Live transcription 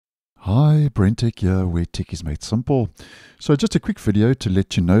Hi, BrenTech here, where tech is made simple. So just a quick video to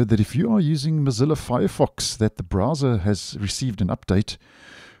let you know that if you are using Mozilla Firefox, that the browser has received an update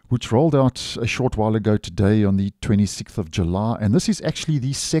which rolled out a short while ago today on the 26th of July. And this is actually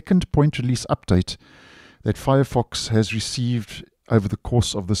the second point release update that Firefox has received over the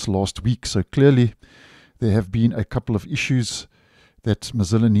course of this last week. So clearly there have been a couple of issues that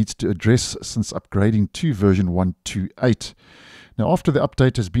Mozilla needs to address since upgrading to version 1.2.8. Now, after the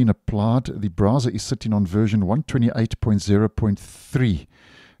update has been applied, the browser is sitting on version 128.0.3.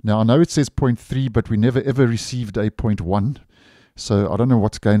 Now, I know it says 0.3, but we never ever received a 0.1. So I don't know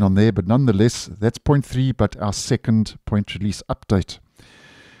what's going on there, but nonetheless, that's 0.3, but our second point release update.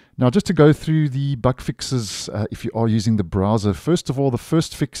 Now, just to go through the bug fixes, if you are using the browser, first of all, the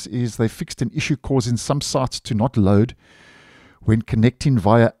first fix is they fixed an issue causing some sites to not load when connecting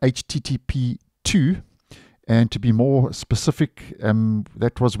via HTTP2. And to be more specific,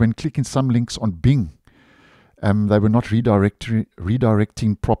 that was when clicking some links on Bing. They were not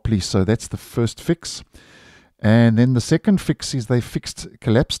redirecting properly, so that's the first fix. And then the second fix is they fixed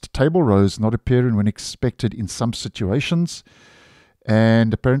collapsed table rows not appearing when expected in some situations.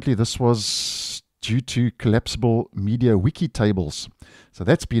 And apparently this was due to collapsible media wiki tables. So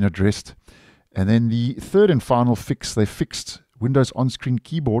that's been addressed. And then the third and final fix, they fixed Windows on-screen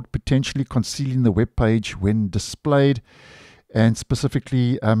keyboard potentially concealing the web page when displayed, and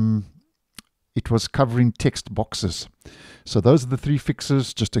specifically it was covering text boxes. So those are the three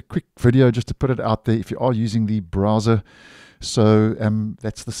fixes. Just a quick video just to put it out there if you are using the browser. So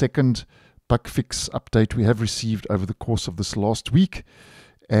that's the second bug fix update we have received over the course of this last week,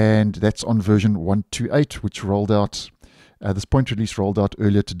 and that's on version 1.2.8, which rolled out. This point release rolled out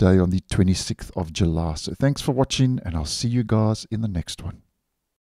earlier today on the 26th of July. So thanks for watching, and I'll see you guys in the next one.